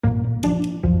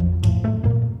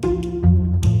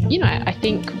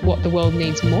what the world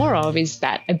needs more of is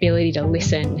that ability to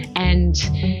listen. And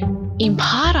in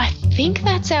part, I think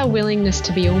that's our willingness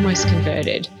to be almost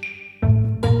converted.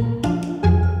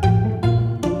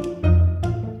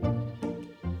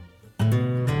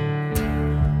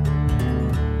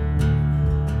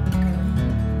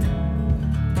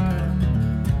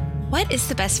 What is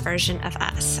the best version of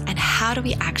us, and how do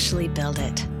we actually build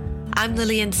it? I'm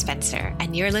Lillian Spencer,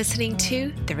 and you're listening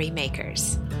to The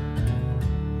Remakers.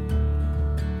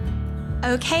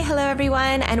 Okay, hello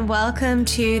everyone, and welcome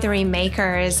to The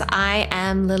Remakers. I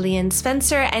am Lillian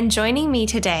Spencer, and joining me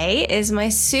today is my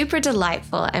super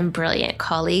delightful and brilliant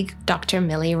colleague, Dr.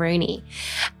 Millie Rooney.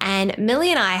 And Millie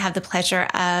and I have the pleasure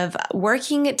of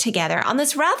working together on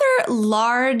this rather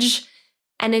large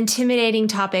and intimidating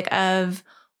topic of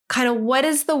kind of what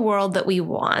is the world that we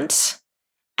want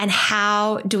and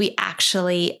how do we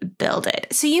actually build it?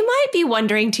 So you might be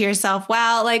wondering to yourself,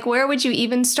 wow, like where would you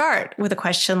even start with a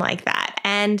question like that?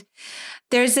 And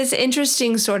there's this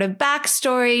interesting sort of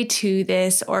backstory to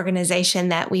this organization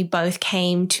that we both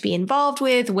came to be involved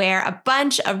with, where a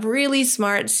bunch of really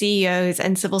smart CEOs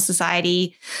and civil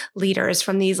society leaders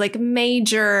from these like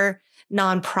major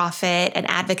nonprofit and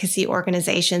advocacy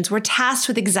organizations were tasked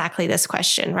with exactly this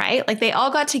question, right? Like they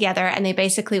all got together and they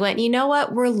basically went, you know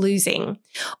what? We're losing,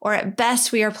 or at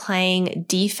best we are playing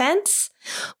defense.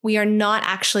 We are not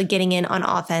actually getting in on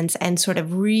offense and sort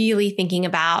of really thinking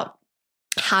about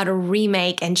how to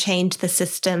remake and change the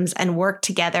systems and work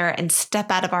together and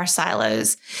step out of our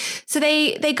silos. So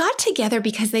they got together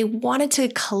because they wanted to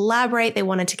collaborate. They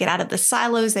wanted to get out of the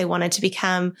silos. They wanted to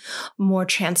become more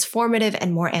transformative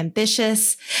and more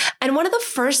ambitious. And one of the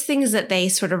first things that they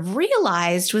sort of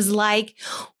realized was like,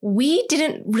 we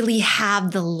didn't really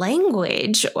have the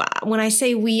language. When I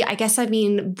say we, I guess I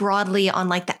mean broadly on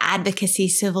like the advocacy,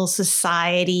 civil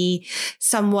society,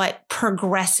 somewhat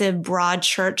progressive, broad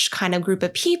church kind of group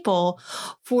of people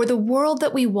for the world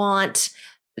that we want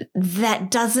that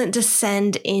doesn't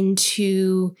descend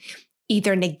into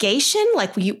either negation,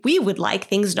 like we would like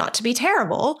things not to be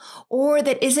terrible, or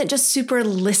that isn't just super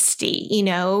listy,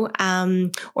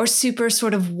 or super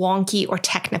sort of wonky or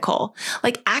technical.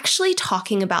 Like actually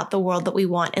talking about the world that we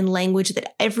want in language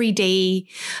that everyday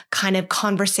kind of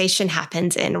conversation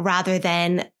happens in, rather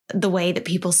than the way that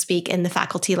people speak in the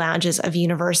faculty lounges of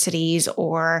universities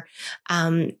or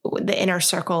the inner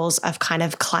circles of kind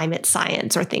of climate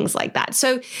science or things like that.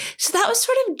 So that was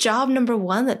sort of job number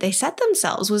one that they set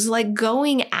themselves, was like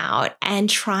going out and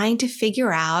trying to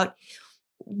figure out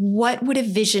what would a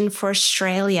vision for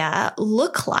Australia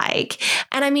look like.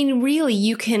 And I mean, really,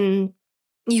 you can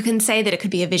say that it could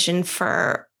be a vision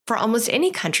for almost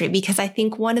any country, because I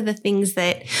think one of the things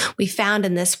that we found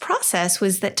in this process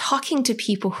was that talking to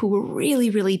people who were really,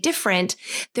 really different,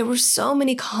 there were so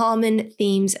many common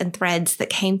themes and threads that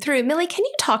came through. Millie, can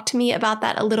you talk to me about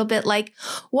that a little bit? Like,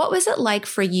 what was it like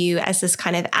for you as this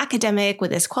kind of academic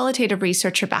with this qualitative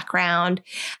researcher background,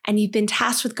 and you've been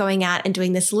tasked with going out and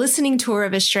doing this listening tour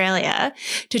of Australia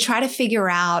to try to figure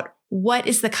out what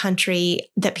is the country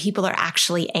that people are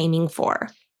actually aiming for?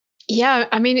 Yeah,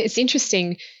 I mean, it's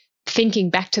interesting thinking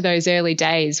back to those early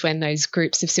days when those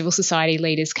groups of civil society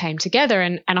leaders came together,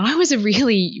 and I was a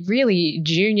really, really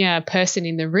junior person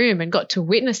in the room and got to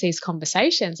witness these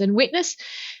conversations and witness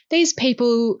these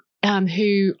people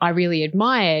who I really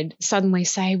admired suddenly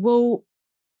say, well,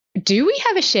 do we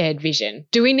have a shared vision?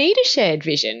 Do we need a shared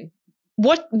vision?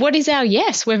 What is our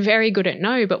yes? We're very good at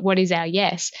no, but what is our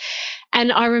yes?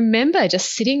 And I remember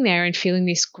just sitting there and feeling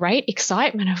this great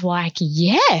excitement of like,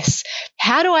 yes,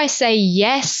 how do I say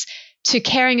yes to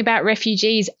caring about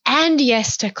refugees and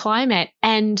yes to climate?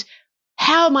 And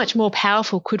how much more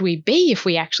powerful could we be if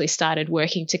we actually started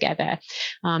working together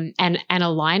and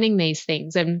aligning these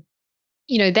things? And,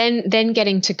 then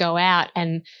getting to go out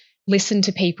and listen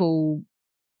to people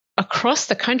across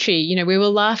the country. We were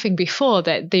laughing before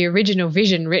that the original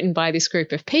vision written by this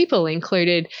group of people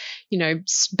included,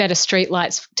 better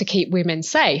streetlights to keep women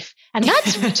safe. And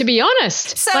that's, to be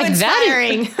honest, so like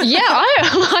inspiring.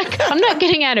 I'm not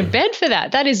getting out of bed for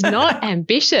that. That is not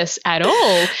ambitious at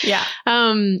all. Yeah.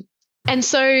 And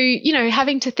so,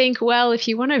 having to think, well, if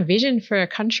you want a vision for a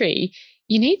country,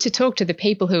 you need to talk to the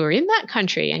people who are in that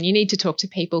country, and you need to talk to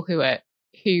people who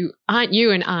aren't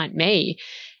you and aren't me.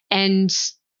 And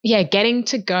getting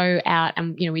to go out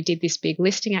and, we did this big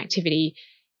listing activity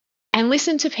and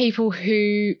listen to people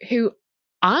who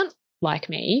aren't like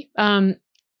me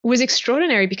was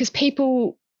extraordinary, because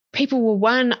people were,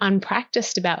 one,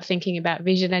 unpracticed about thinking about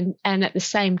vision and at the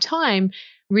same time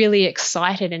really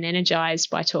excited and energized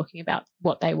by talking about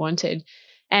what they wanted.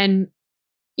 And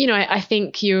I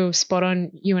think you're spot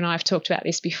on. You and I have talked about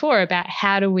this before about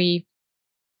how do we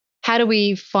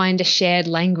find a shared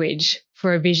language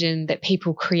for a vision that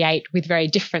people create with very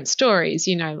different stories.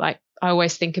 Like I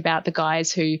always think about the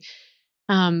guys who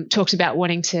talked about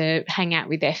wanting to hang out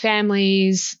with their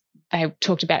families. They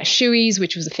talked about shoeies,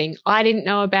 which was a thing I didn't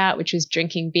know about, which was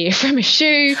drinking beer from a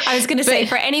shoe. I was going to say,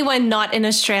 for anyone not in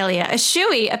Australia, a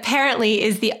shoey apparently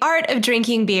is the art of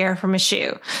drinking beer from a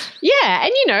shoe. Yeah.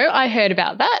 And, I heard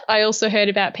about that. I also heard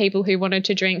about people who wanted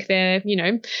to drink their,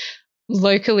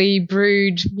 locally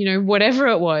brewed, whatever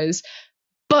it was.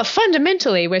 But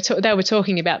fundamentally, they were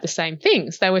talking about the same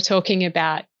things. They were talking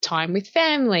about time with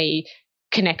family,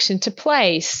 connection to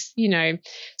place,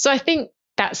 So I think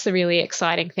that's the really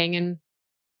exciting thing. And,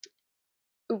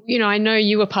 I know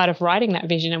you were part of writing that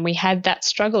vision, and we had that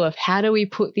struggle of how do we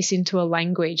put this into a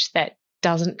language that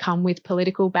doesn't come with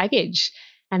political baggage?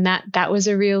 And that was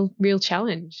a real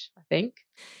challenge, I think.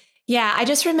 Yeah, I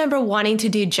just remember wanting to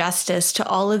do justice to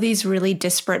all of these really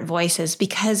disparate voices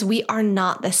because we are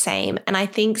not the same. And I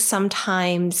think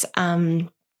sometimes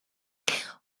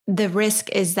the risk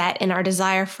is that in our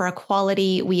desire for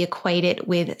equality, we equate it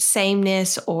with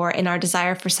sameness, or in our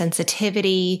desire for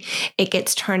sensitivity, it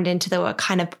gets turned into the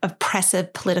kind of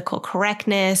oppressive political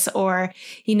correctness, or,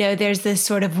 there's this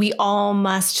sort of we all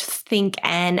must think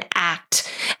and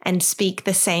act and speak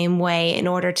the same way in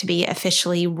order to be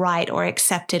officially right or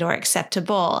accepted or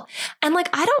acceptable. And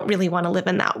I don't really want to live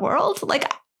in that world.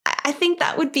 I think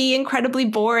that would be incredibly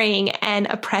boring and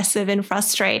oppressive and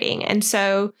frustrating. And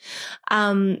so,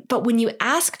 but when you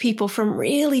ask people from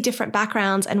really different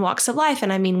backgrounds and walks of life,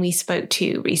 and I mean, we spoke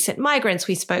to recent migrants,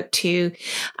 we spoke to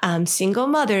single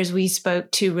mothers, we spoke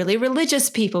to really religious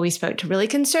people, we spoke to really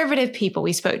conservative people,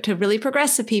 we spoke to really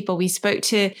progressive people, we spoke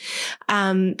to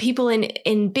people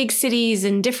in big cities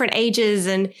and different ages.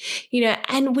 And,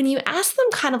 and when you ask them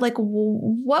kind of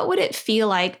what would it feel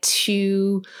like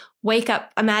to wake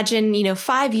up, imagine,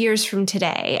 5 years from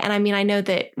today. And I mean, I know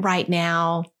that right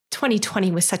now,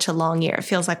 2020 was such a long year. It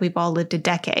feels like we've all lived a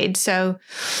decade. So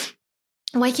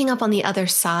waking up on the other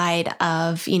side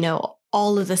of,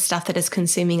 all of the stuff that is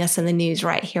consuming us in the news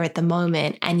right here at the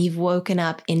moment, and you've woken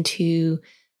up into,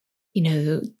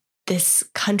 this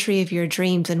country of your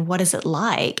dreams, and what is it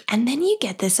like? And then you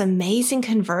get this amazing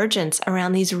convergence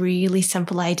around these really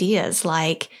simple ideas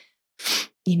like,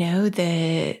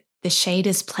 the shade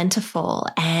is plentiful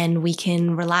and we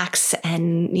can relax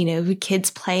and, kids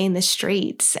play in the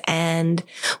streets and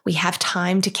we have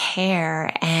time to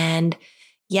care. And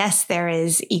yes, there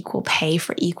is equal pay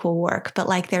for equal work, but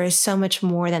there is so much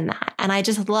more than that. And I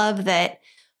just love that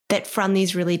from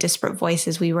these really disparate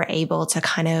voices, we were able to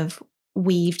kind of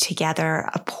weave together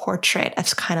a portrait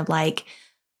of kind of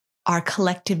our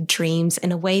collective dreams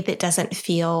in a way that doesn't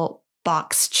feel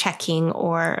box checking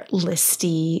or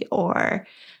listy or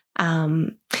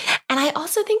and I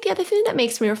also think the other thing that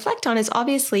makes me reflect on is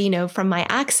obviously, from my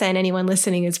accent, anyone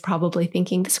listening is probably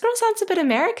thinking, this girl sounds a bit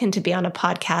American to be on a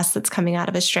podcast that's coming out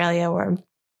of Australia.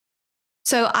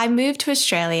 So I moved to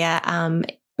Australia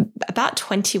about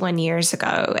 21 years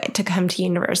ago to come to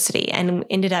university and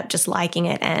ended up just liking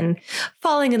it and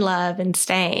falling in love and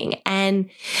staying.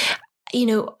 And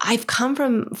I've come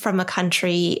from a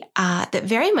country that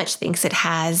very much thinks it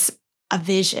has a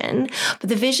vision, but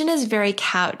the vision is very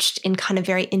couched in kind of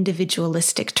very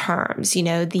individualistic terms.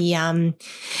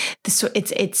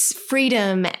 It's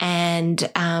freedom and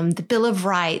the Bill of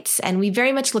Rights, and we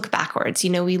very much look backwards.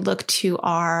 We look to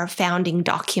our founding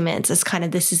documents as kind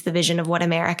of this is the vision of what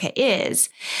America is.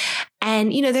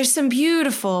 And, there's some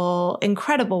beautiful,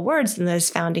 incredible words in those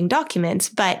founding documents,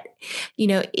 but,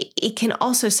 it can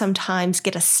also sometimes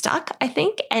get us stuck, I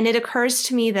think. And it occurs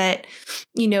to me that,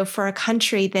 for a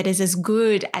country that is as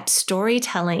good at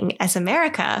storytelling as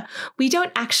America, we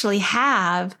don't actually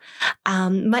have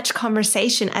much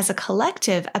conversation as a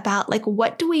collective about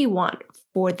what do we want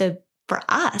for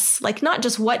us, not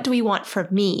just what do we want for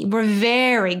me. We're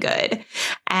very good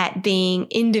at being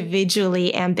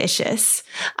individually ambitious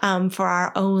for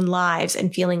our own lives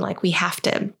and feeling like we have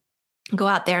to go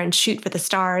out there and shoot for the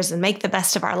stars and make the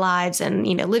best of our lives and,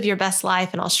 live your best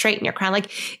life and I'll straighten your crown.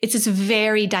 It's this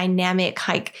very dynamic,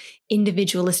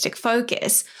 individualistic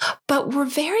focus, but we're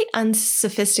very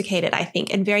unsophisticated, I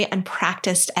think, and very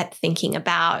unpracticed at thinking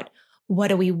about what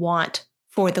do we want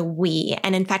for the we.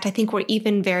 And in fact, I think we're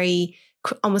even very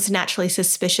almost naturally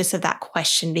suspicious of that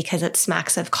question because it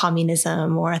smacks of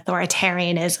communism or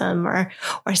authoritarianism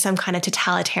or some kind of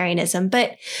totalitarianism.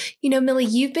 But, Millie,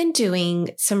 you've been doing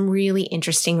some really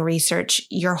interesting research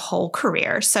your whole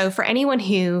career. So for anyone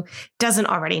who doesn't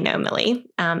already know Millie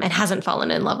and hasn't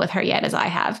fallen in love with her yet, as I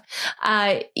have,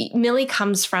 Millie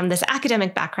comes from this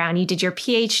academic background. You did your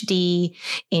PhD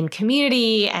in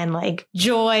community and like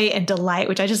joy and delight,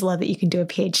 which I just love that you can do a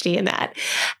PhD in that.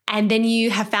 And then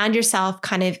you have found yourself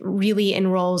kind of really in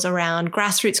roles around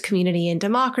grassroots community and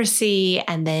democracy,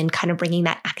 and then kind of bringing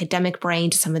that academic brain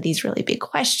to some of these really big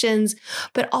questions,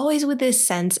 but always with this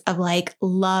sense of like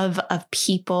love of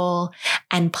people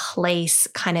and place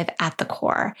kind of at the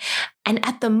core. And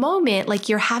at the moment, like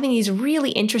you're having these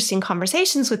really interesting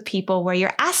conversations with people where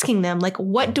you're asking them, like,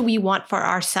 what do we want for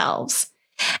ourselves?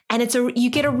 And you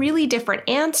get a really different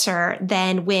answer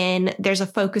than when there's a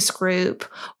focus group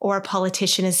or a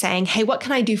politician is saying, hey, what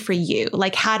can I do for you?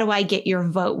 Like, how do I get your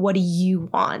vote? What do you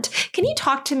want? Can you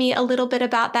talk to me a little bit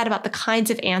about that, about the kinds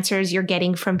of answers you're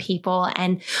getting from people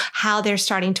and how they're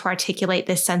starting to articulate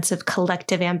this sense of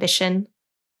collective ambition?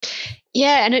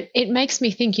 Yeah, and it makes me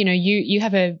think, you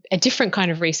have a different kind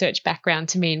of research background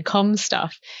to me in comms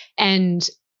stuff. And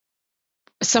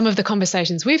some of the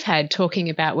conversations we've had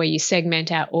talking about where you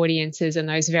segment our audiences and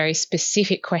those very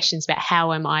specific questions about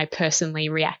how am I personally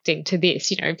reacting to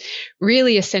this,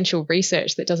 really essential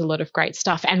research that does a lot of great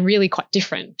stuff and really quite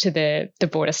different to the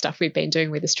broader stuff we've been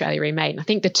doing with Australia Remade. And I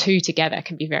think the two together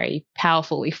can be very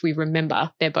powerful if we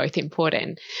remember they're both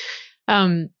important.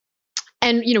 And,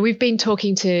 we've been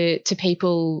talking to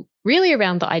people really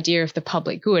around the idea of the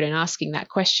public good and asking that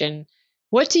question.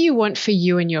 What do you want for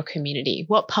you and your community?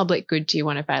 What public good do you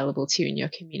want available to you in your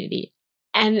community?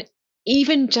 And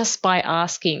even just by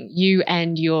asking you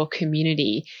and your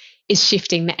community is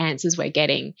shifting the answers we're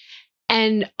getting.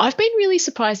 And I've been really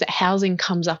surprised that housing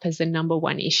comes up as the number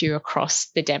one issue across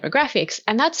the demographics.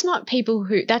 And that's not people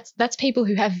that's people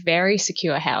who have very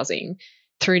secure housing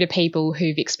through to people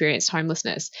who've experienced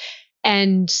homelessness.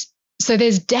 And so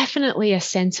there's definitely a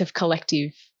sense of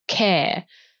collective care.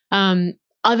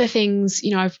 Other things,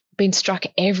 I've been struck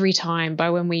every time by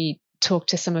when we talk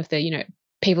to some of the,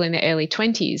 people in their early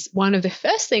 20s. One of the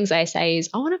first things they say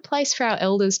is, I want a place for our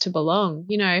elders to belong.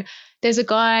 There's a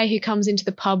guy who comes into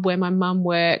the pub where my mum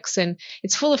works and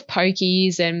it's full of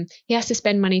pokies and he has to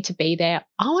spend money to be there.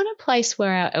 I want a place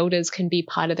where our elders can be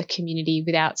part of the community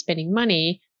without spending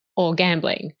money or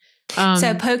gambling.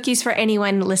 So pokies, for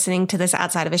anyone listening to this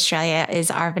outside of Australia, is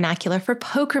our vernacular for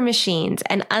poker machines.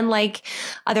 And unlike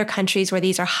other countries where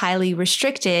these are highly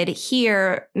restricted,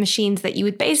 here, machines that you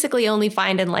would basically only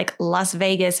find in like Las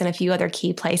Vegas and a few other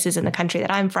key places in the country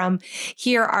that I'm from,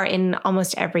 here are in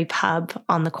almost every pub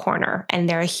on the corner. And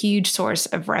they're a huge source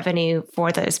of revenue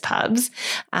for those pubs.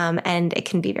 And it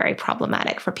can be very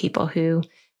problematic for people who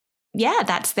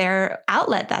that's their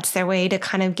outlet. That's their way to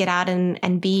kind of get out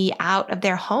and be out of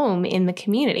their home in the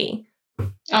community.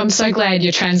 I'm so glad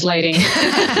you're translating.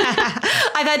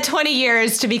 I've had 20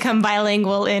 years to become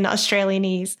bilingual in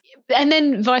Australianese. And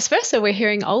then vice versa, we're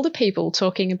hearing older people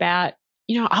talking about,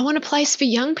 I want a place for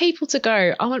young people to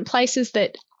go. I want places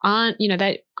that aren't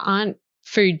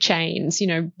food chains,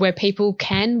 where people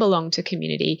can belong to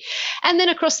community. And then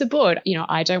across the board,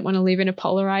 I don't want to live in a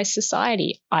polarized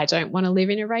society. I don't want to live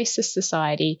in a racist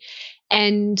society.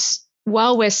 And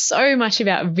while we're so much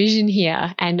about vision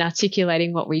here and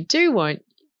articulating what we do want,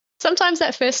 sometimes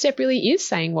that first step really is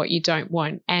saying what you don't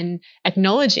want and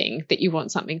acknowledging that you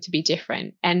want something to be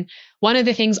different. And one of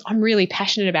the things I'm really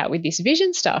passionate about with this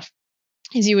vision stuff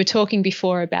is you were talking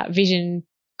before about vision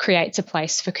creates a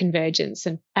place for convergence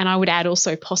and I would add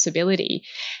also possibility,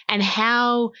 and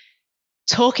how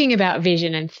talking about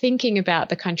vision and thinking about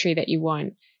the country that you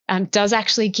want does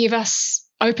actually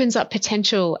opens up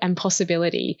potential and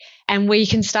possibility. And we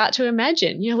can start to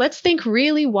imagine, let's think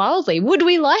really wildly. Would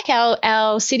we like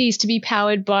our cities to be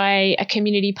powered by a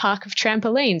community park of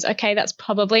trampolines? Okay, that's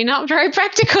probably not very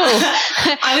practical.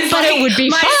 But it would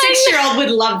be fun. My 6-year-old would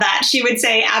love that. She would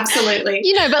say, absolutely.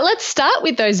 But let's start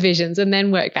with those visions and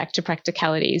then work back to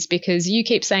practicalities, because you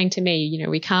keep saying to me,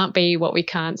 we can't be what we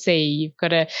can't see. You've got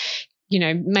to,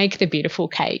 make the beautiful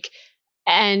cake.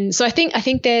 And so I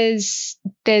think there's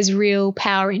real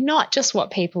power in not just what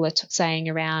people are saying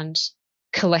around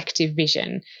collective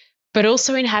vision, but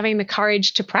also in having the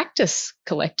courage to practice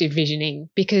collective visioning,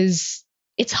 because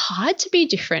it's hard to be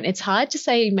different. It's hard to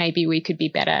say maybe we could be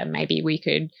better, maybe we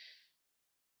could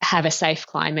have a safe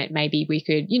climate, maybe we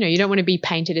could, you don't want to be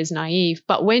painted as naive.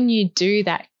 But when you do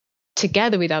that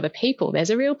together with other people, there's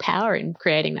a real power in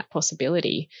creating that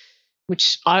possibility,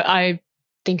 which I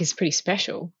think is pretty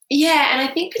special. Yeah, and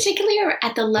I think particularly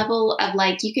at the level of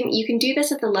like you can do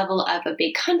this at the level of a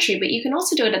big country, but you can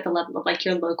also do it at the level of like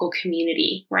your local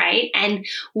community, right? And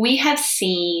we have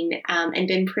seen and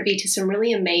been privy to some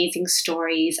really amazing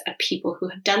stories of people who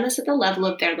have done this at the level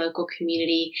of their local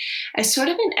community as sort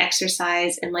of an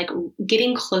exercise in like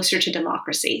getting closer to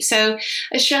democracy. So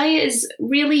Australia is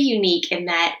really unique in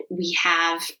that we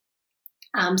have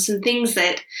some things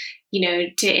that, you know,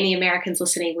 to any Americans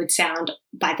listening would sound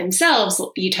by themselves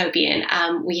utopian.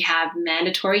 We have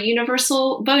mandatory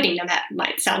universal voting. Now that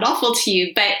might sound awful to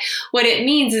you, but what it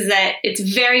means is that it's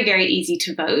very, very easy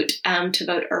to vote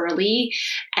early.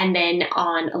 And then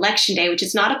on election day, which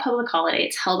is not a public holiday,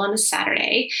 it's held on a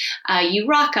Saturday, you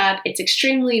rock up. It's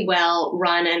extremely well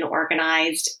run and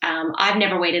organized. I've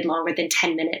never waited longer than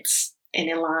 10 minutes in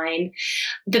a line.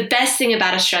 The best thing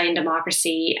about Australian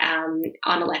democracy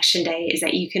on election day is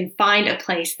that you can find a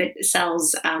place that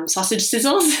sells sausage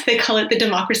sizzles. They call it the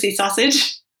democracy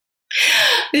sausage.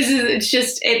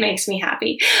 It makes me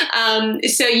happy.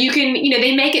 So you can, you know,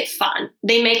 they make it fun.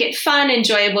 They make it fun,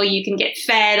 enjoyable. You can get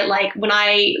fed. Like when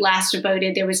I last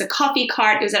voted, there was a coffee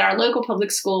cart. It was at our local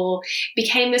public school,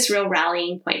 became this real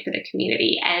rallying point for the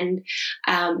community. And,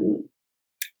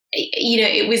 you know,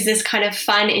 it was this kind of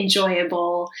fun,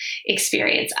 enjoyable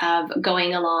experience of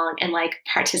going along and like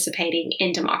participating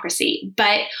in democracy.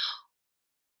 But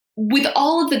with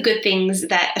all of the good things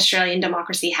that Australian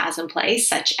democracy has in place,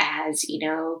 such as, you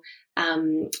know,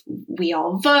 we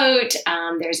all vote.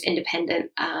 There's independent,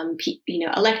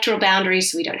 electoral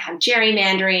boundaries, so we don't have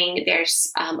gerrymandering.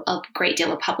 There's a great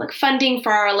deal of public funding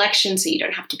for our elections, so you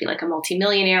don't have to be like a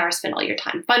multimillionaire or spend all your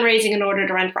time fundraising in order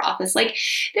to run for office. Like,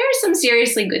 there are some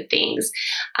seriously good things.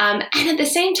 And at the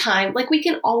same time, like, we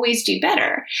can always do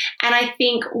better. And I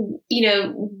think, you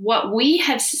know, what we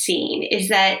have seen is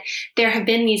that there have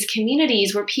been these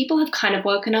communities where people have kind of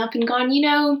woken up and gone, you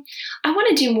know, I want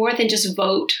to do more than just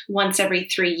vote once every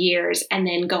 3 years and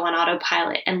then go on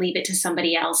autopilot and leave it to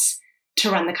somebody else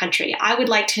to run the country. I would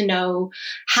like to know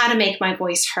how to make my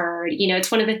voice heard. You know,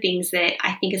 it's one of the things that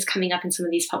I think is coming up in some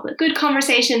of these public good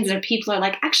conversations, where people are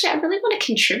like, actually, I really want to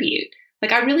contribute.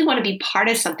 Like, I really want to be part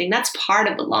of something. That's part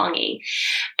of belonging.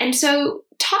 And so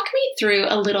talk me through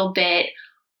a little bit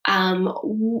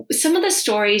some of the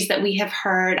stories that we have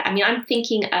heard. I mean, I'm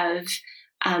thinking of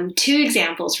two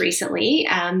examples recently,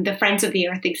 the Friends of the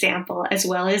Earth example, as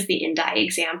well as the Indi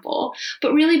example.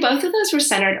 But really, both of those were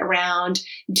centered around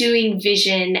doing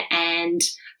vision and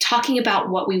talking about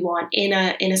what we want in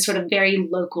a sort of very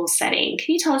local setting.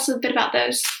 Can you tell us a bit about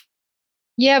those?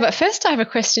 Yeah, but first I have a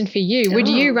question for you. Would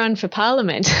you run for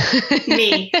Parliament?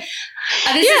 Me?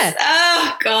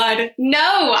 Oh, God.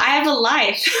 No, I have a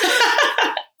life.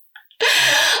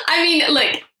 I mean,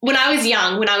 look, when I was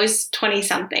young, when I was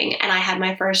 20-something, and I had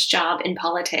my first job in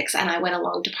politics, and I went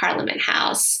along to Parliament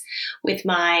House with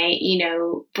my, you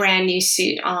know, brand new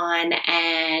suit on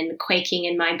and quaking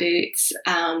in my boots.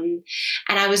 And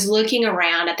I was looking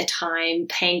around at the time,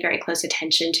 paying very close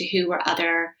attention to who were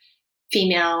other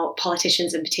female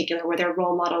politicians in particular. Were there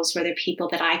role models? Were there people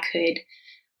that I could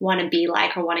want to be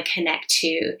like or want to connect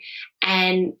to?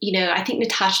 And, you know, I think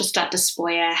Natasha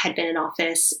Stott-Despoja had been in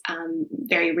office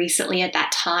very recently at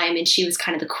that time. And she was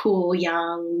kind of the cool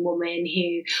young woman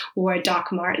who wore Doc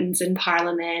Martens in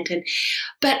Parliament.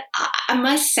 But I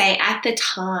must say, at the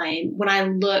time, when I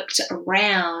looked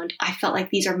around, I felt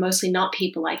like these are mostly not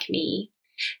people like me.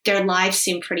 Their lives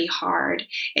seem pretty hard.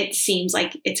 It seems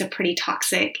like it's a pretty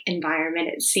toxic environment.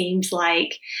 It seems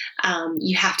like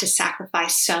you have to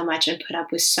sacrifice so much and put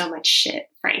up with so much shit,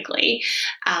 frankly.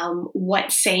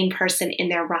 What sane person in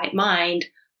their right mind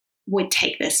would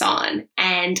take this on?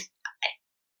 And,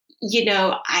 you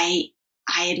know, I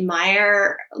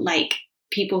admire, like,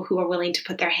 people who are willing to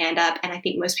put their hand up. And I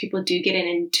think most people do get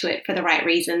into it for the right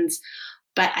reasons.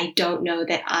 But I don't know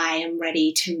that I am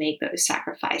ready to make those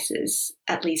sacrifices,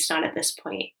 at least not at this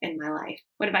point in my life.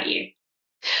 What about you?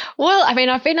 Well, I mean,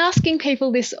 I've been asking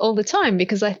people this all the time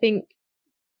because I think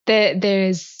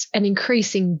there's an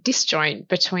increasing disjoint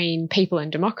between people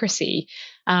and democracy,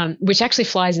 which actually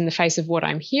flies in the face of what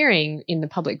I'm hearing in the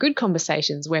public good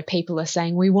conversations, where people are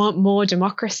saying we want more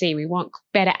democracy, we want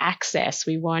better access,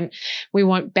 we want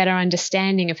better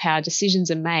understanding of how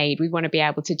decisions are made, we want to be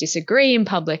able to disagree in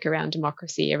public around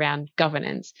democracy, around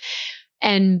governance.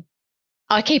 And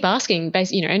I keep asking,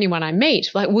 you know, anyone I meet,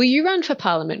 like, will you run for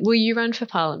Parliament? Will you run for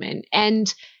Parliament?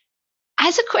 And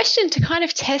as a question to kind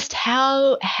of test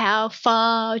how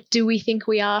far do we think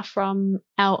we are from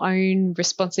our own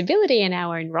responsibility and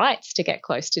our own rights to get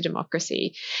close to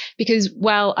democracy. Because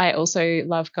while I also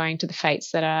love going to the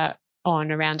fetes that are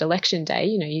on around election day.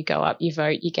 You go up, you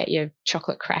vote, you get your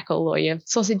chocolate crackle or your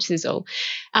sausage sizzle.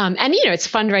 And, it's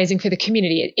fundraising for the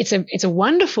community. It's a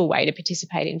wonderful way to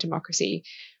participate in democracy.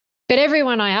 But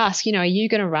everyone I ask, are you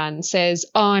going to run, says,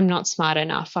 oh, I'm not smart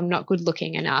enough. I'm not good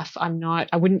looking enough. I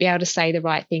wouldn't be able to say the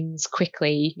right things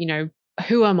quickly.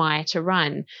 Who am I to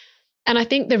run? And I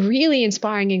think the really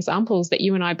inspiring examples that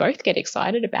you and I both get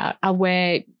excited about are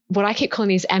where what I keep calling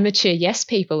these amateur yes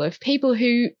people, of people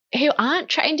who aren't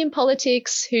trained in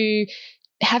politics, who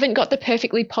haven't got the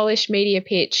perfectly polished media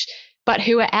pitch, but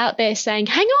who are out there saying,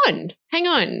 hang on.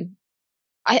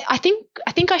 I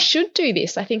think I should do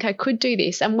this. I think I could do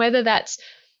this. And whether that's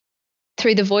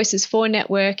through the Voices For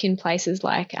network in places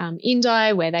like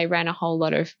Indi, where they ran a whole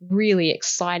lot of really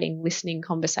exciting listening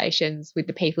conversations with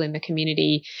the people in the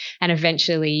community and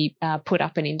eventually put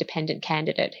up an independent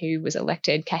candidate who was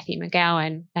elected, Cathy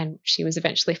McGowan, and she was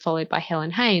eventually followed by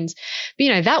Helen Haynes.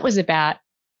 But, that was about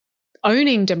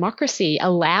owning democracy,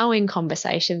 allowing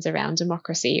conversations around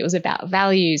democracy. It was about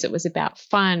values. It was about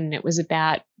fun. It was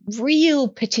about real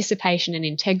participation and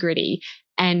integrity,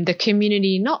 and the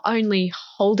community not only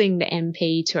holding the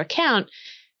MP to account,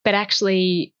 but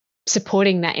actually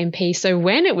supporting that MP. So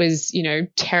when it was,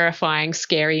 terrifying,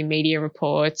 scary media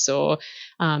reports or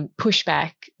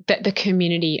pushback, that the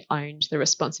community owned the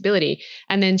responsibility.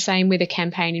 And then same with a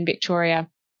campaign in Victoria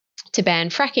to ban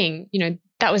fracking.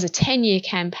 That was a 10-year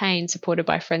campaign supported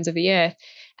by Friends of the Earth.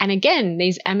 And again,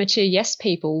 these amateur yes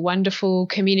people, wonderful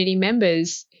community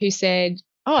members who said,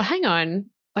 oh, hang on,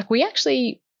 we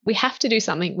have to do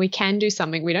something. We can do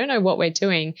something. We don't know what we're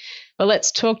doing, but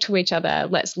let's talk to each other.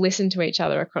 Let's listen to each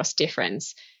other across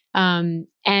difference. Let's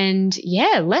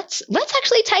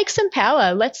actually take some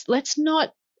power. Let's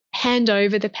not hand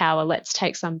over the power. Let's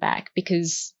take some back,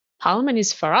 because Parliament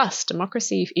is for us.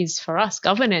 Democracy is for us.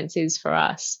 Governance is for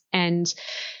us. And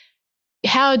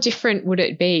how different would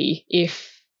it be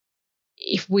if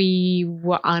we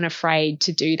were unafraid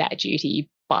to do that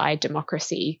duty by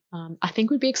democracy? I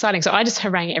think would be exciting. So I just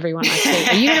harangue everyone I see.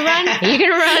 Are you going to run? Are you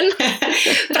going to run?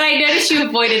 But I noticed you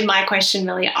avoided my question,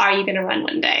 Millie. Are you going to run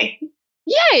one day?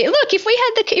 Yeah, look,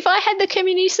 if I had the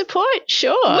community support,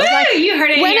 sure. Woo, you heard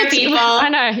it here, people. I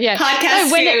know, yeah. Podcast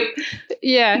scoop.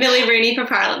 Yeah. Millie Rooney for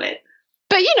Parliament.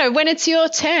 But, when it's your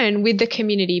turn with the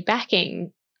community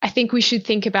backing, I think we should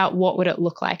think about what would it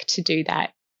look like to do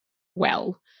that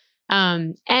well.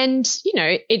 To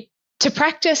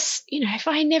practice, if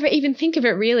I never even think of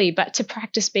it really, but to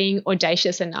practice being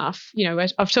audacious enough.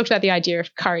 I've talked about the idea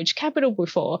of courage capital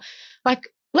before.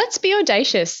 Let's be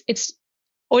audacious. It's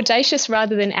audacious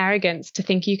rather than arrogance to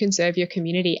think you can serve your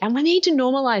community. And we need to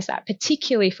normalize that,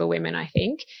 particularly for women, I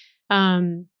think.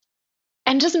 And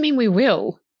it doesn't mean we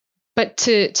will, but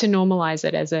to normalize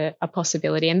it as a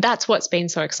possibility. And that's what's been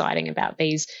so exciting about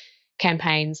these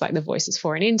campaigns like the Voices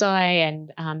For in Indi and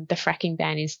the fracking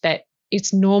ban, is that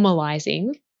it's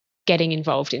normalizing getting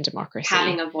involved in democracy.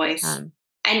 Having a voice.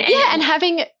 And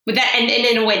having with that, and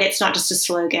in a way that's not just a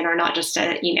slogan or not just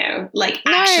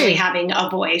actually having a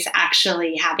voice,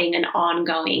 actually having an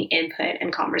ongoing input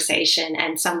and conversation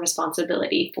and some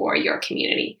responsibility for your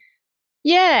community.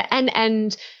 Yeah,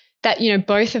 and that,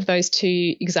 both of those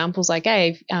two examples I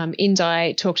gave,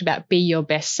 Indi talked about be your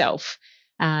best self,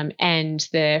 and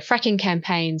the fracking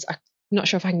campaigns, I'm not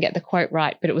sure if I can get the quote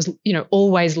right, but it was,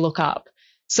 always look up.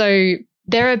 So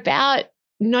they're about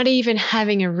not even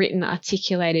having a written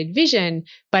articulated vision,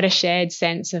 but a shared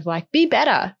sense of be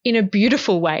better in a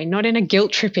beautiful way, not in a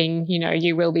guilt tripping,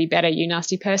 you will be better, you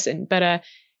nasty person, but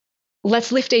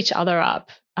let's lift each other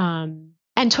up.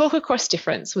 And talk across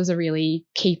difference was a really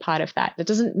key part of that. It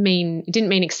didn't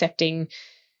mean accepting,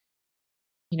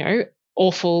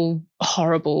 awful,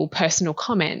 horrible personal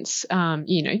comments.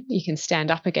 You can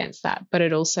stand up against that, but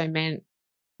it also meant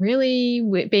really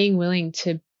being willing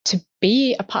to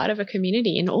be a part of a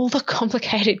community in all the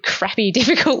complicated, crappy,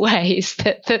 difficult ways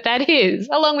that is,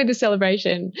 along with the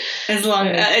celebration. As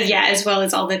well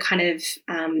as all the kind of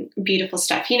beautiful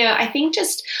stuff. I think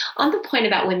just on the point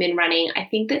about women running, I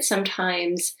think that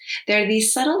sometimes there are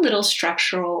these subtle little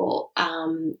structural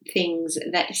things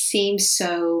that seem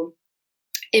so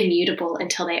immutable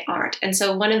until they aren't. And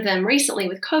so one of them recently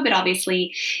with COVID,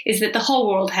 obviously, is that the whole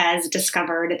world has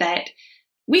discovered that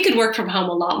we could work from home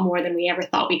a lot more than we ever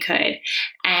thought we could.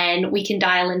 And we can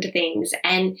dial into things.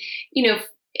 And,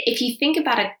 if you think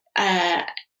about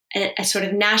a sort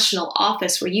of national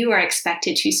office where you are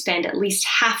expected to spend at least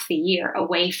half the year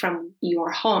away from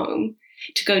your home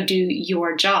to go do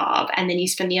your job, and then you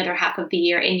spend the other half of the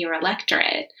year in your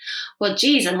electorate. Well,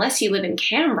 geez, unless you live in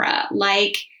Canberra,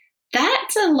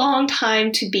 that's a long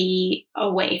time to be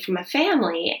away from a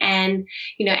family. And,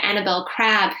 Annabelle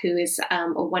Crabb, who is a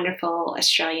wonderful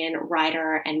Australian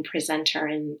writer and presenter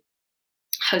and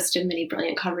host of many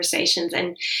brilliant conversations.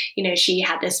 And, she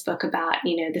had this book about,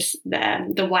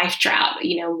 the wife drought,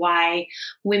 why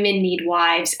women need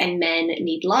wives and men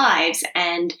need lives.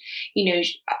 And,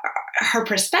 her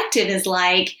perspective is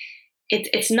like,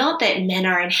 it's not that men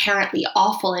are inherently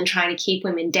awful and trying to keep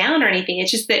women down or anything. It's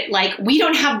just that, like, we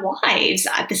don't have wives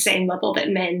at the same level that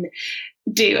men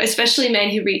do, especially men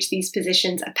who reach these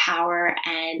positions of power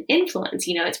and influence.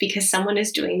 It's because someone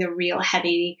is doing the real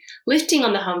heavy lifting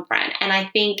on the home front. And I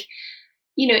think,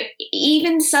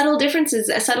 even subtle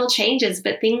differences, subtle changes,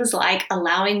 but things like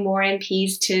allowing more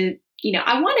MPs to,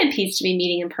 I want MPs to be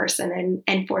meeting in person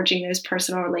and forging those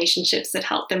personal relationships that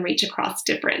help them reach across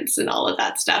difference and all of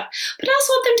that stuff. But I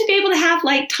also want them to be able to have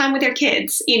like time with their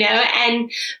kids,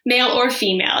 and male or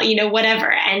female,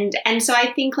 whatever. And so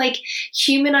I think like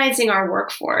humanizing our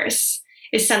workforce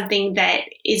is something that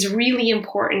is really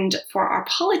important for our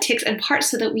politics, in part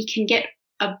so that we can get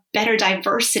a better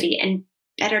diversity and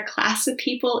better class of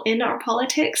people in our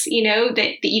politics,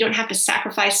 that you don't have to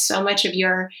sacrifice so much of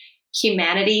your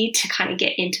humanity to kind of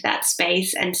get into that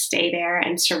space and stay there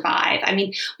and survive. I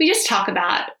mean, we just talk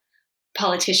about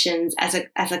politicians as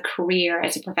a career,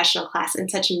 as a professional class in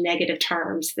such negative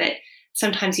terms that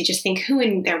sometimes you just think, who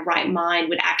in their right mind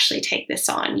would actually take this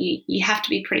on? You have to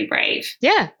be pretty brave.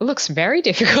 Yeah, it looks very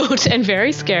difficult and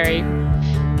very scary.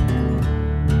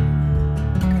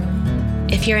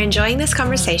 If you're enjoying this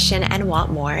conversation and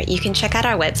want more, you can check out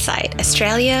our website,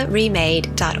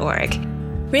 australiaremade.org.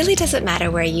 Really doesn't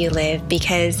matter where you live,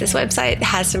 because this website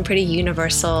has some pretty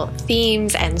universal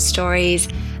themes and stories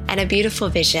and a beautiful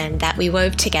vision that we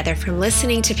wove together from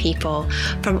listening to people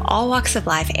from all walks of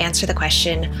life answer the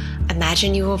question,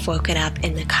 imagine you have woken up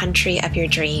in the country of your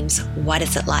dreams. What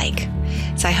is it like?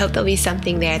 So I hope there'll be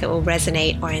something there that will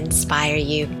resonate or inspire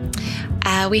you.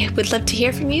 We would love to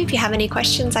hear from you if you have any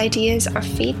questions, ideas, or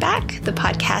feedback. The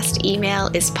podcast email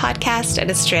is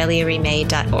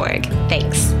podcast@australiaremade.org.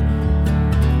 Thanks.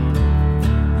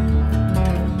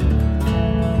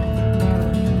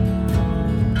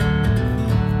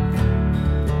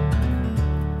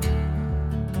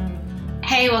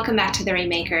 Hey, welcome back to The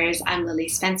Remakers. I'm Lily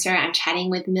Spencer. I'm chatting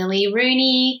with Millie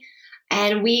Rooney,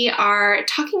 and we are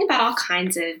talking about all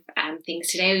kinds of things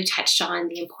today. We've touched on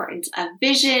the importance of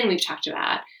vision. We've talked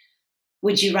about,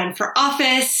 would you run for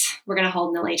office? We're going to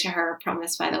hold Millie to her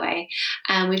promise, by the way.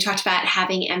 We've talked about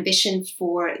having ambition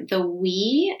for the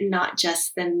we, not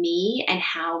just the me, and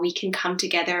how we can come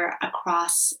together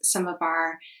across some of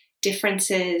our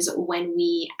differences when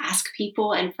we ask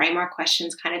people and frame our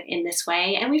questions kind of in this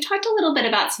way. And we've talked a little bit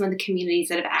about some of the communities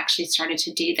that have actually started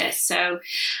to do this. So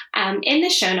in the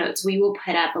show notes, we will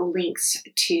put up links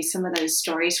to some of those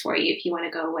stories for you if you want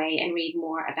to go away and read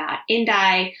more about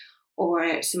Indi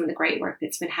or some of the great work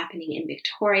that's been happening in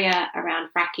Victoria around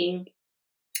fracking.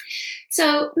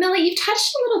 So Millie, you've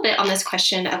touched a little bit on this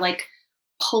question of like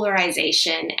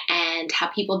polarization and how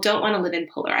people don't want to live in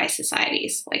polarized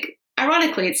societies. Like,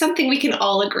 ironically, it's something we can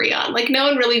all agree on. Like, no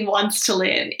one really wants to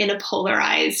live in a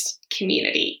polarized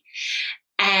community.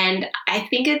 And I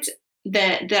think it's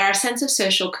that our sense of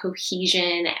social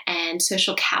cohesion and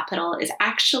social capital is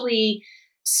actually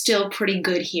still pretty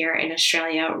good here in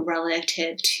Australia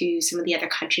relative to some of the other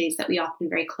countries that we often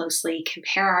very closely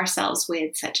compare ourselves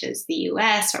with, such as the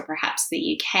US or perhaps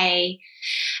the UK.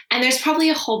 And there's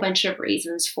probably a whole bunch of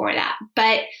reasons for that.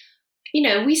 But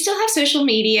we still have social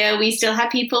media. We still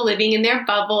have people living in their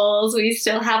bubbles. We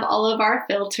still have all of our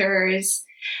filters.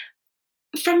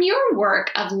 From your work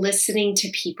of listening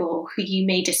to people who you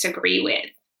may disagree with,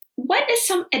 what is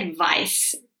some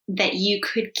advice that you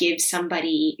could give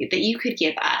somebody, that you could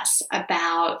give us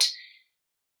about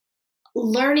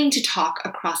learning to talk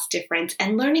across difference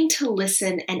and learning to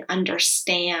listen and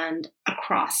understand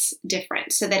across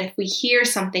difference, so that if we hear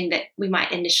something that we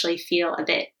might initially feel a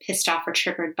bit pissed off or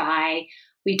triggered by,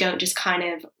 we don't just kind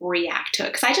of react to it?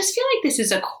 Because I just feel like this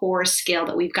is a core skill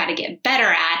that we've got to get better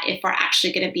at if we're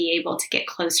actually going to be able to get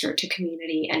closer to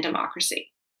community and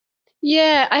democracy.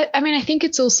 Yeah, I mean, I think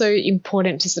it's also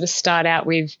important to sort of start out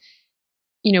with,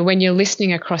 when you're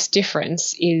listening across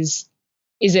difference, is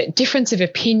it difference of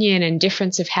opinion and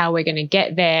difference of how we're going to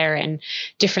get there, and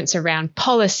difference around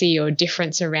policy or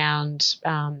difference around,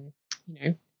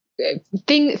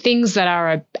 things that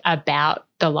are about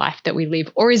the life that we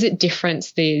live? Or is it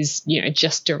difference there's,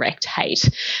 just direct hate?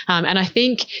 And I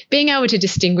think being able to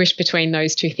distinguish between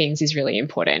those two things is really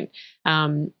important.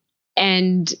 And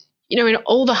in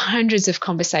all the hundreds of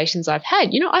conversations I've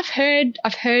had, I've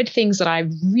heard things that I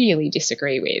really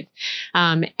disagree with.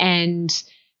 And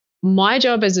my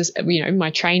job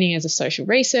my training as a social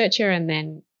researcher, and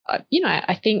then,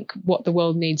 I think what the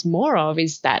world needs more of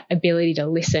is that ability to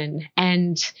listen.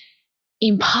 And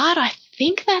in part, I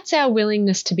think that's our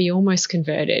willingness to be almost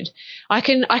converted. I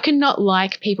can not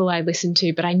like people I listen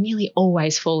to, but I nearly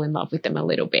always fall in love with them a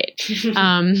little bit.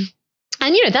 And,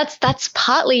 that's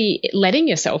partly letting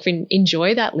yourself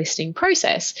enjoy that listening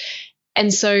process.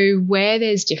 And so where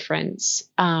there's difference,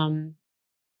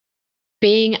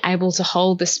 being able to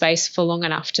hold the space for long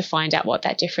enough to find out what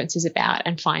that difference is about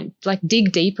and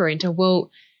dig deeper into,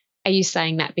 well, are you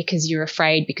saying that because you're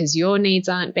afraid, because your needs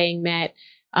aren't being met?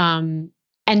 And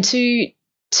to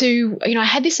I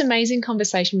had this amazing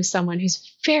conversation with someone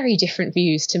who's very different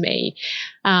views to me.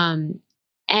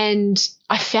 And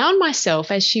I found myself,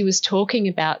 as she was talking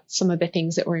about some of the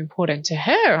things that were important to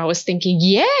her, I was thinking,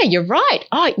 yeah, you're right.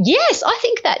 Oh, yes, I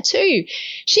think that too.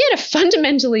 She had a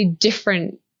fundamentally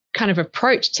different kind of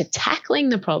approach to tackling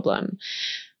the problem.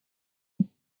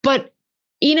 But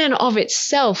in and of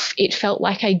itself, it felt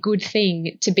like a good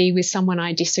thing to be with someone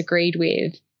I disagreed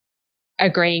with,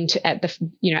 agreeing to at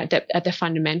the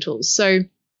fundamentals. So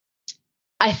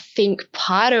I think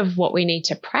part of what we need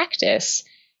to practice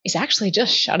is actually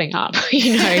just shutting up, As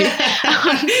simple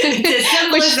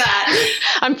as that.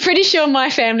 I'm pretty sure my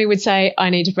family would say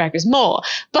I need to practice more,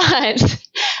 but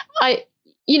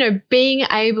being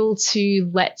able to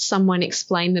let someone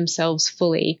explain themselves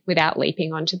fully without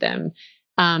leaping onto them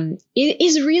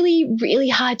is really, really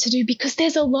hard to do, because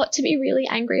there's a lot to be really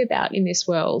angry about in this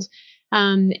world.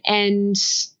 And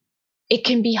it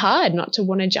can be hard not to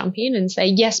want to jump in and say,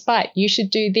 yes, but you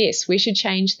should do this. We should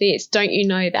change this. Don't you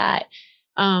know that?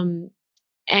 And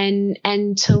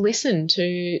to listen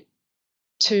to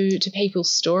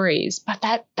people's stories, but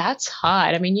that's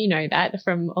hard. I mean, you know that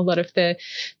from a lot of the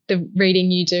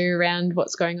reading you do around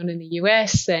what's going on in the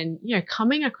US, and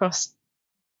coming across,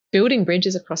 building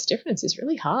bridges across difference is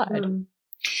really hard.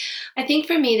 I think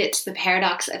for me, that's the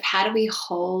paradox of how do we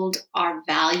hold our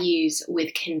values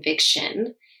with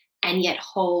conviction and yet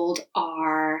hold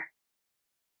our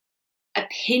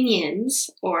opinions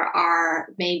or our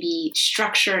maybe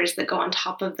structures that go on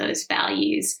top of those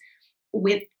values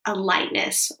with a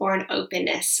lightness or an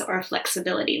openness or a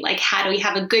flexibility. Like, how do we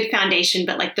have a good foundation,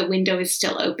 but like the window is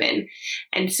still open?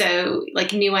 And so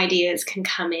like new ideas can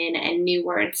come in and new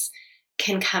words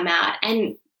can come out,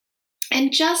 and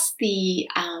just the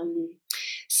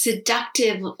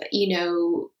seductive,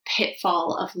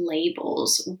 pitfall of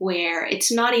labels where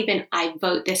it's not even I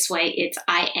vote this way, it's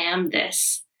I am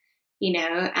this.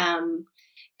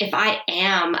 If I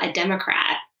am a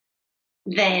Democrat,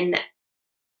 then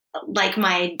like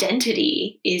my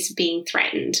identity is being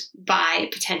threatened by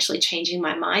potentially changing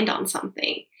my mind on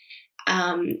something.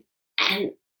 And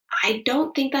I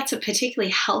don't think that's a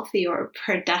particularly healthy or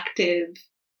productive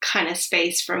kind of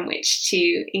space from which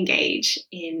to engage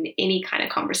in any kind of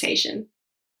conversation.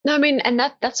 No, I mean, and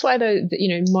that's why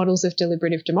the models of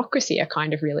deliberative democracy are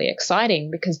kind of really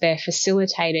exciting, because they're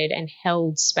facilitated and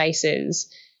held spaces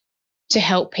to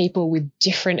help people with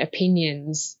different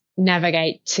opinions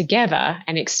navigate together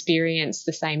and experience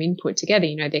the same input together.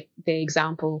 The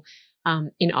example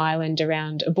in Ireland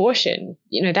around abortion,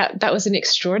 that was an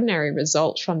extraordinary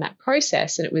result from that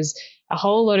process, and it was a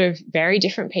whole lot of very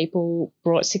different people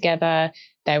brought together.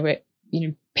 They were,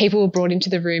 people were brought into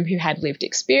the room who had lived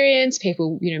experience,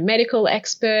 people, medical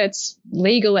experts,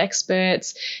 legal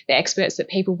experts, the experts that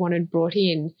people wanted brought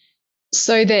in,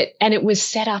 so that, and it was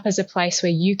set up as a place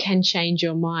where you can change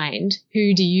your mind.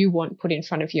 Who do you want put in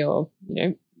front of your,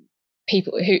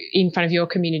 people who in front of your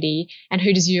community, and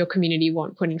who does your community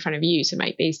want put in front of you to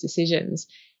make these decisions?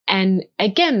 And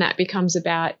again, that becomes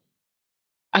about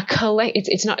a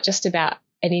it's not just about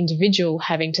an individual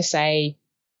having to say,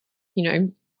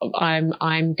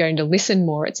 I'm going to listen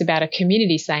more. It's about a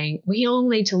community saying we all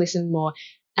need to listen more,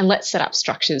 and let's set up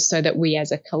structures so that we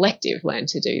as a collective learn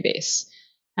to do this.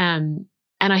 And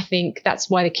I think that's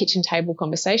why the kitchen table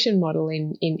conversation model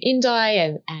in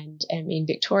Indi and in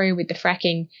Victoria with the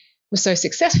fracking was so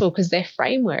successful, because they're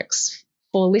frameworks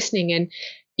for listening. And,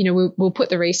 we'll put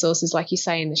the resources, like you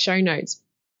say, in the show notes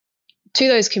to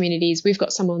those communities. We've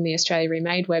got some on the Australia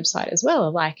Remade website as well,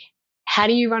 of like, how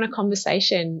do you run a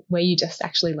conversation where you just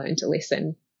actually learn to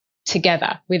listen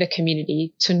together with a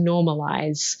community to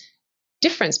normalize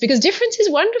difference? Because difference is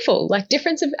wonderful. Like,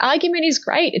 difference of argument is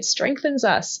great. It strengthens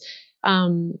us.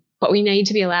 But we need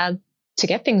to be allowed to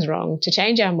get things wrong, to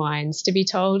change our minds, to be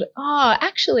told, oh,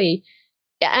 actually,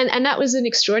 And that was an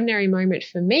extraordinary moment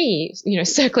for me,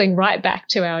 circling right back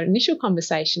to our initial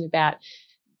conversation about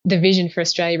the vision for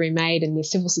Australia Remade and the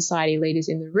civil society leaders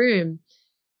in the room,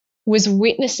 was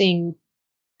witnessing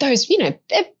those,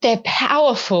 they're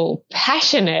powerful,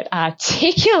 passionate,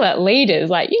 articulate leaders,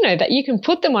 that you can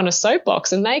put them on a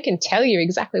soapbox and they can tell you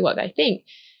exactly what they think.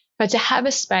 But to have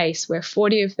a space where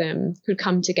 40 of them could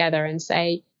come together and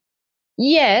say,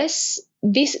 yes,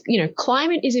 this,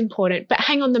 climate is important, but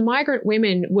hang on, the migrant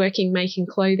women working, making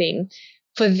clothing,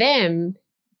 for them,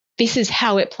 this is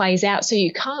how it plays out. So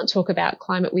you can't talk about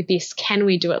climate with this. Can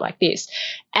we do it like this?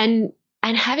 And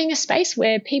having a space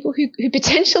where people who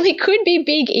potentially could be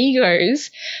big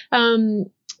egos,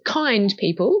 kind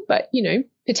people, but,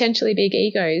 potentially big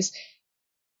egos,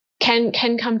 can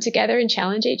come together and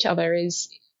challenge each other is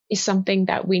something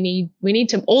that we need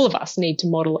to, all of us need to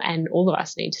model, and all of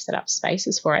us need to set up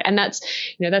spaces for it. And that's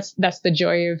the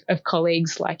joy of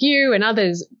colleagues like you and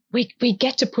others. We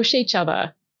get to push each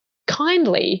other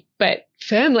kindly, but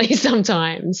firmly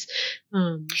sometimes.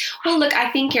 Well, look,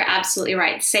 I think you're absolutely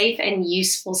right. Safe and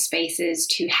useful spaces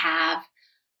to have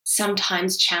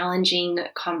sometimes challenging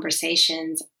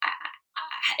conversations.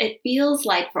 It feels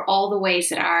like for all the ways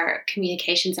that our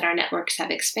communications and our networks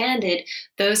have expanded,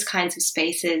 those kinds of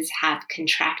spaces have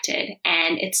contracted.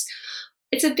 And it's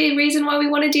a big reason why we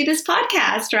want to do this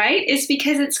podcast, right? It's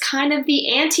because it's kind of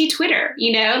the anti-Twitter,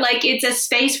 it's a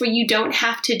space where you don't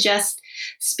have to just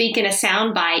speak in a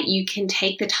soundbite. You can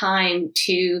take the time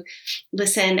to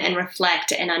listen and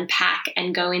reflect and unpack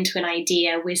and go into an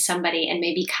idea with somebody and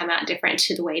maybe come out different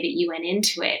to the way that you went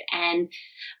into it. And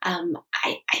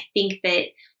I think that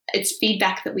it's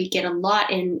feedback that we get a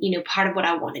lot. And, part of what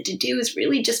I wanted to do is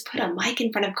really just put a mic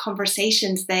in front of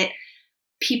conversations that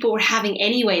people were having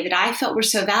anyway, that I felt were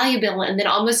so valuable, and then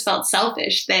almost felt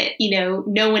selfish that,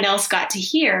 no one else got to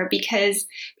hear, because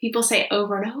people say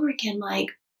over and over again, like,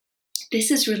 this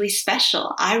is really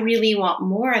special. I really want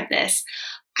more of this.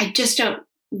 I just don't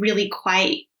really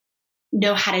quite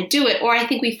know how to do it. Or I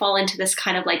think we fall into this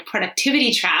kind of like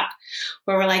productivity trap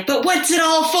where we're like, but what's it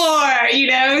all for?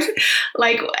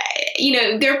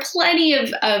 There are plenty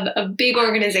of big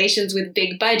organizations with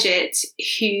big budgets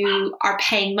who are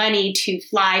paying money to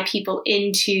fly people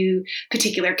into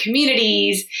particular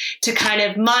communities to kind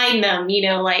of mine them,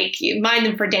 mine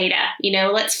them for data.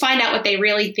 Let's find out what they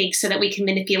really think so that we can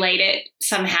manipulate it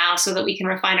somehow, so that we can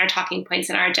refine our talking points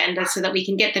and our agenda, so that we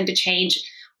can get them to change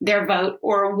their vote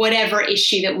or whatever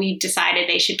issue that we've decided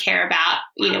they should care about,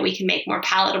 we can make more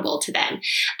palatable to them.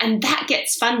 And that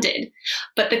gets funded.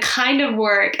 But the kind of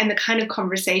work and the kind of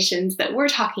conversations that we're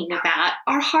talking about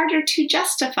are harder to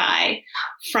justify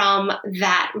from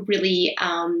that really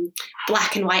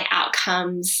black and white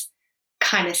outcomes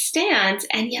kind of stance.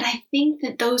 And yet I think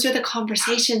that those are the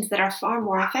conversations that are far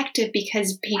more effective,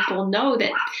 because people know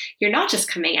that you're not just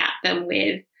coming at them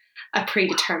with a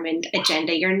predetermined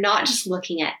agenda. You're not just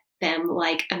looking at them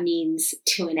like a means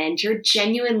to an end. You're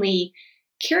genuinely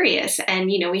curious. And,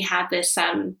 we have this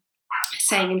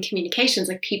saying in communications,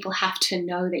 like, people have to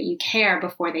know that you care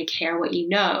before they care what you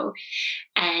know.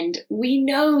 And we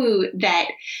know that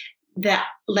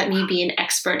let me be an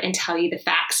expert and tell you the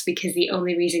facts, because the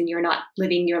only reason you're not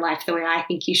living your life the way I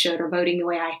think you should, or voting the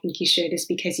way I think you should, is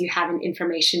because you have an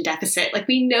information deficit. Like,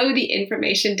 we know the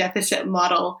information deficit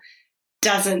model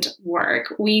doesn't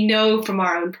work. We know from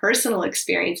our own personal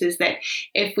experiences that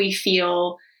if we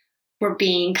feel we're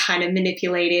being kind of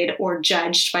manipulated or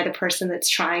judged by the person that's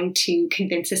trying to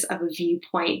convince us of a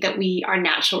viewpoint, that our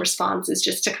natural response is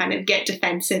just to kind of get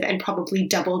defensive and probably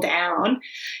double down,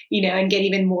 and get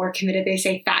even more committed. They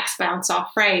say facts bounce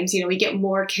off frames. We get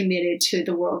more committed to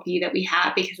the worldview that we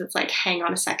have, because it's like, hang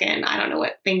on a second, I don't know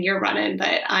what thing you're running,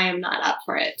 but I am not up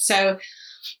for it. So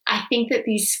I think that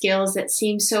these skills that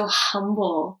seem so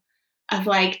humble, of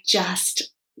like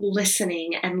just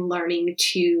listening and learning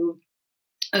to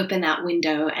open that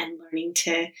window and learning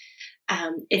to,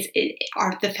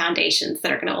 are the foundations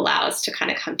that are going to allow us to kind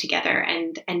of come together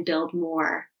and build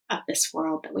more of this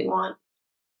world that we want.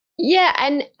 Yeah,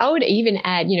 and I would even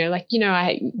add,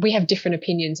 we have different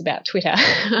opinions about Twitter.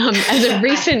 As a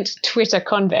recent Twitter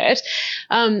convert,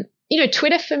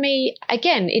 Twitter for me,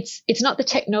 again, it's not the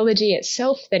technology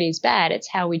itself that is bad. It's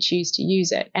how we choose to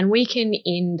use it. And we can,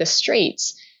 in the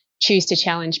streets, choose to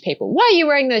challenge people. Why are you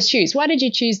wearing those shoes? Why did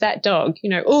you choose that dog?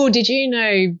 Did you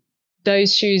know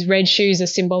those shoes, red shoes, are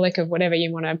symbolic of whatever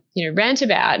you want to, rant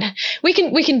about? We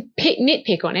can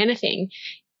nitpick on anything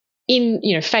in,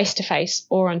 face to face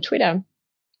or on Twitter.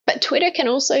 But Twitter can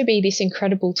also be this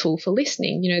incredible tool for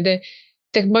listening.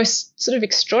 The most sort of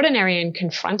extraordinary and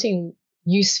confronting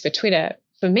use for Twitter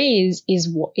for me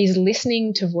is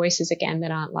listening to voices again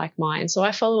that aren't like mine. So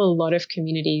I follow a lot of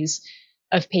communities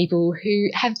of people who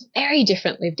have very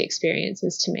different lived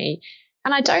experiences to me.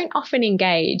 And I don't often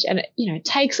engage. And it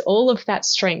takes all of that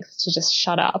strength to just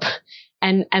shut up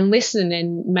and listen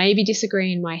and maybe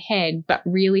disagree in my head, but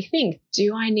really think,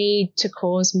 do I need to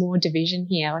cause more division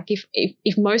here? Like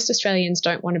if most Australians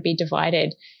don't want to be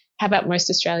divided, how about most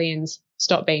Australians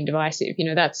stop being divisive?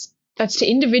 That's to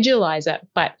individualize it.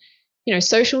 But,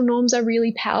 social norms are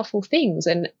really powerful things.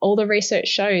 And all the research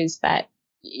shows that,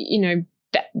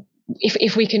 that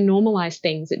if we can normalize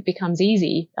things, it becomes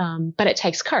easy. But it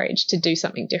takes courage to do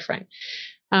something different.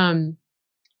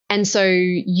 And so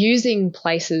using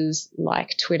places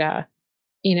like Twitter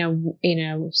in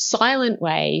a silent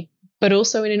way, but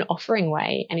also in an offering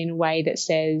way, and in a way that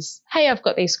says, hey, I've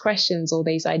got these questions or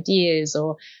these ideas,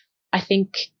 or I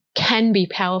think can be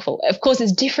powerful. Of course,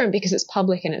 it's different because it's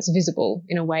public and it's visible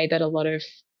in a way that a lot of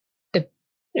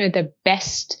the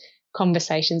best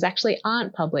conversations actually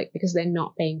aren't public because they're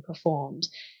not being performed.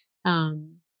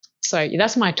 So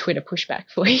that's my Twitter pushback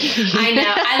for you. I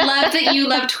know. I love that you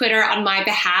love Twitter on my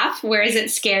behalf, whereas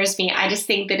it scares me. I just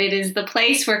think that it is the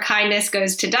place where kindness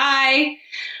goes to die.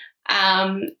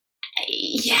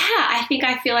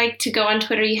 I feel like to go on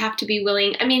Twitter, you have to be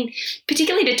willing,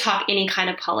 particularly to talk any kind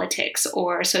of politics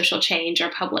or social change or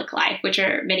public life, which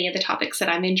are many of the topics that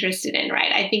I'm interested in,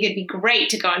 right? I think it'd be great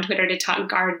to go on Twitter to talk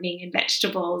gardening and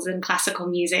vegetables and classical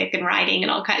music and writing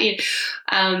and all kinds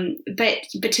of,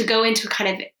 but to go into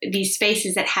kind of these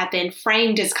spaces that have been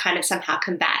framed as kind of somehow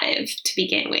combative to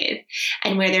begin with,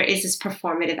 and where there is this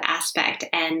performative aspect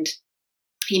and,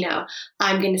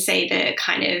 I'm going to say the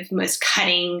kind of most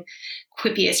cutting,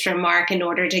 quippiest remark in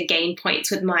order to gain points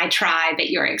with my tribe at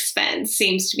your expense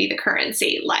seems to be the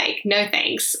currency. Like, no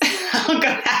thanks. I'll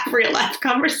go have real life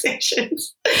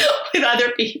conversations with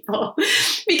other people,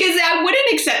 because I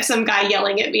wouldn't accept some guy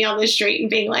yelling at me on the street and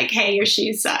being like, hey, your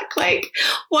shoes suck. Like,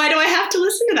 why do I have to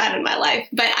listen to that in my life?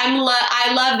 But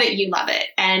I love that you love it.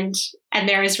 And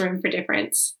there is room for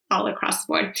difference all across the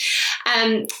board.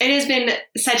 It has been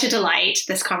such a delight,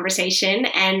 this conversation.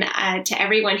 And to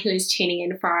everyone who is tuning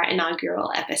in for our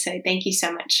inaugural episode, thank you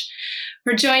so much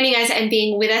for joining us and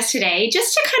being with us today,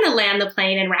 just to kind of land the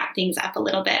plane and wrap things up a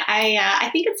little bit. I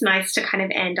think it's nice to kind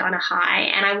of end on a high.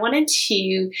 And I wanted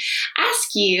to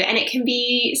ask you, and it can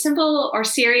be simple or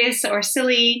serious or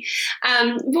silly,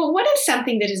 but what is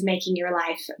something that is making your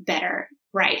life better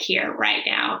right here, right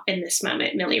now, in this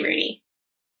moment, Millie Rooney?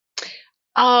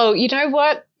 Oh, you know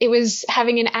what? It was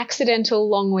having an accidental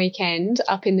long weekend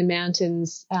up in the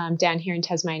mountains down here in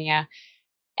Tasmania.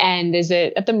 And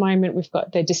at the moment, we've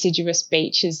got the deciduous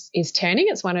beech is turning.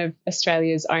 It's one of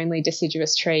Australia's only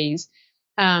deciduous trees.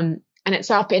 And it's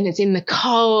up and it's in the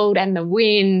cold and the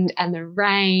wind and the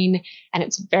rain, and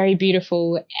it's very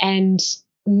beautiful. And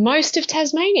most of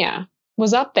Tasmania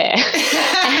was up there.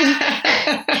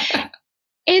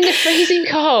 In the freezing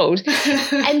cold,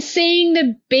 and seeing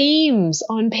the beams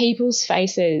on people's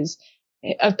faces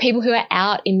of people who are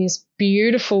out in this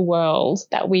beautiful world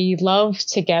that we love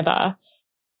together,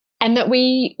 and that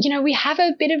we have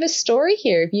a bit of a story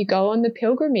here. If you go on the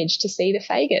pilgrimage to see the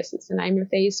Fagus, it's the name of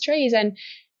these trees, and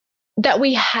that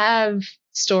we have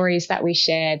stories that we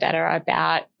share that are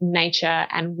about nature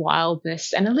and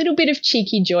wildness and a little bit of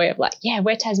cheeky joy of like, yeah,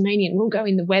 we're Tasmanian, we'll go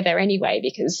in the weather anyway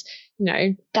because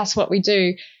that's what we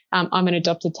do. I'm an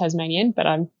adopted Tasmanian, but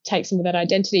I take some of that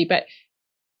identity. But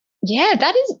yeah,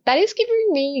 that is giving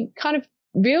me kind of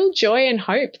real joy and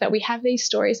hope that we have these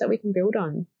stories that we can build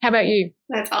on. How about you?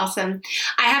 That's awesome.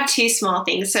 I have two small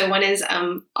things. So one is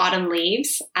autumn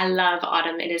leaves. I love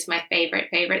autumn. It is my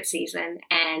favorite season.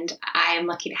 And I am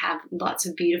lucky to have lots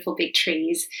of beautiful big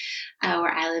trees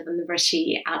where I live on the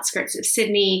brushy outskirts of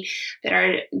Sydney that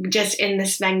are just in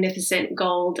this magnificent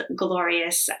gold,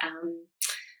 glorious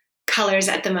colors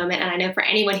at the moment. And I know for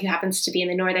anyone who happens to be in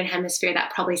the Northern Hemisphere,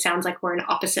 that probably sounds like we're in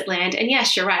opposite land. And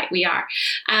yes, you're right, we are.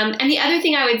 And the other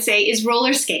thing I would say is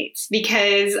roller skates,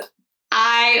 because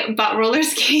I bought roller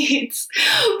skates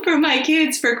for my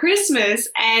kids for Christmas,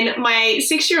 and my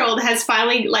 6-year-old has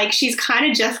finally, she's kind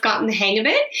of just gotten the hang of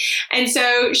it. And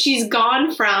so she's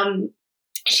gone from,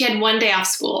 she had one day off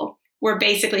school where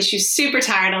basically she was super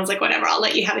tired. I was like, whatever, I'll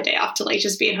let you have a day off to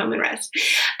just be at home and rest.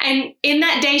 And in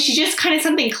that day, she just kind of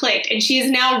something clicked, and she is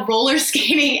now roller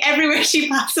skating everywhere she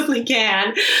possibly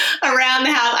can around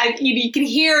the house. You can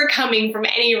hear her coming from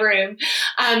any room.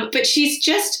 But she's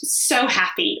just so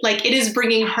happy. It is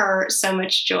bringing her so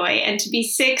much joy. And to be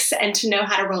 6 and to know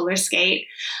how to roller skate,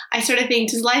 I sort of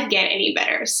think, does life get any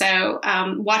better? So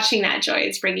watching that joy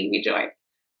is bringing me joy.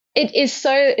 It's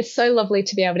so lovely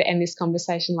to be able to end this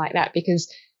conversation like that,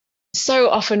 because so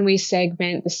often we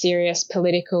segment the serious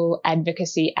political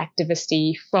advocacy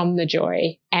activisty from the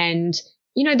joy. And,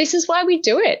 this is why we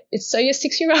do it. It's so your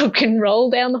 6-year-old can roll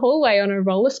down the hallway on her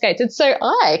roller skates. It's so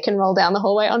I can roll down the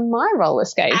hallway on my roller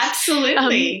skates.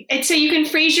 Absolutely. It's so you can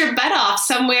freeze your butt off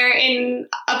somewhere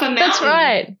up a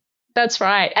mountain. That's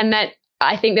right. And that,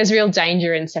 I think there's real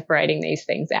danger in separating these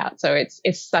things out. So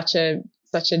it's such a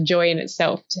joy in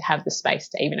itself to have the space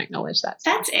to even acknowledge that.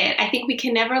 That's it. I think we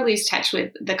can never lose touch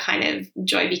with the kind of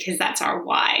joy, because that's our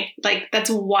why. Like, that's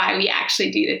why we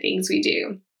actually do the things we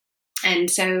do.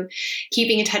 And so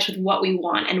keeping in touch with what we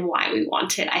want and why we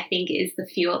want it, I think, is the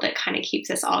fuel that kind of keeps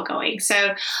us all going.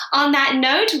 So on that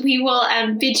note, we will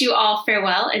bid you all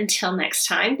farewell until next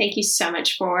time. Thank you so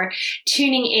much for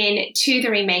tuning in to The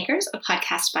Remakers, a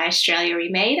podcast by Australia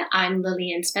Remade. I'm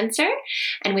Lillian Spencer,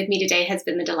 and with me today has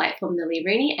been the delightful Millie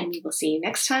Rooney, and we will see you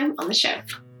next time on the show.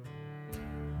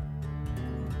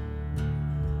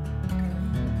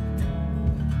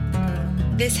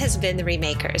 This has been The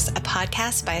Remakers, a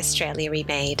podcast by Australia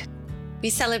Remade.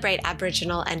 We celebrate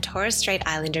Aboriginal and Torres Strait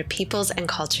Islander peoples and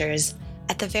cultures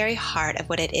at the very heart of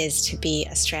what it is to be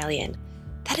Australian.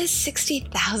 That is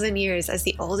 60,000 years as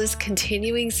the oldest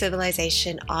continuing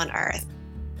civilization on Earth.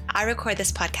 I record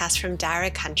this podcast from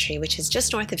Darra Country, which is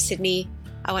just north of Sydney.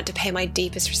 I want to pay my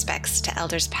deepest respects to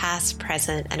elders past,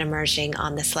 present, and emerging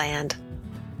on this land.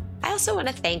 I also want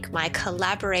to thank my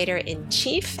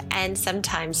collaborator-in-chief and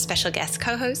sometimes special guest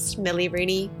co-host, Millie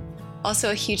Rooney. Also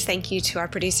a huge thank you to our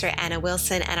producer, Anna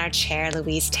Wilson, and our chair,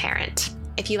 Louise Tarrant.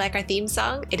 If you like our theme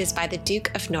song, it is by the Duke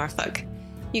of Norfolk.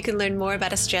 You can learn more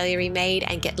about Australia Remade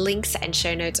and get links and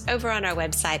show notes over on our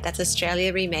website. That's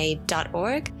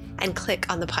australiaremade.org, and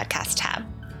click on the podcast tab.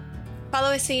 Follow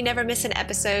us so you never miss an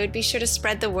episode. Be sure to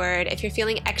spread the word. If you're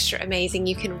feeling extra amazing,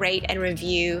 you can rate and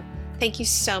review. Thank you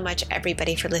so much,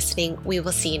 everybody, for listening. We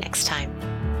will see you next time.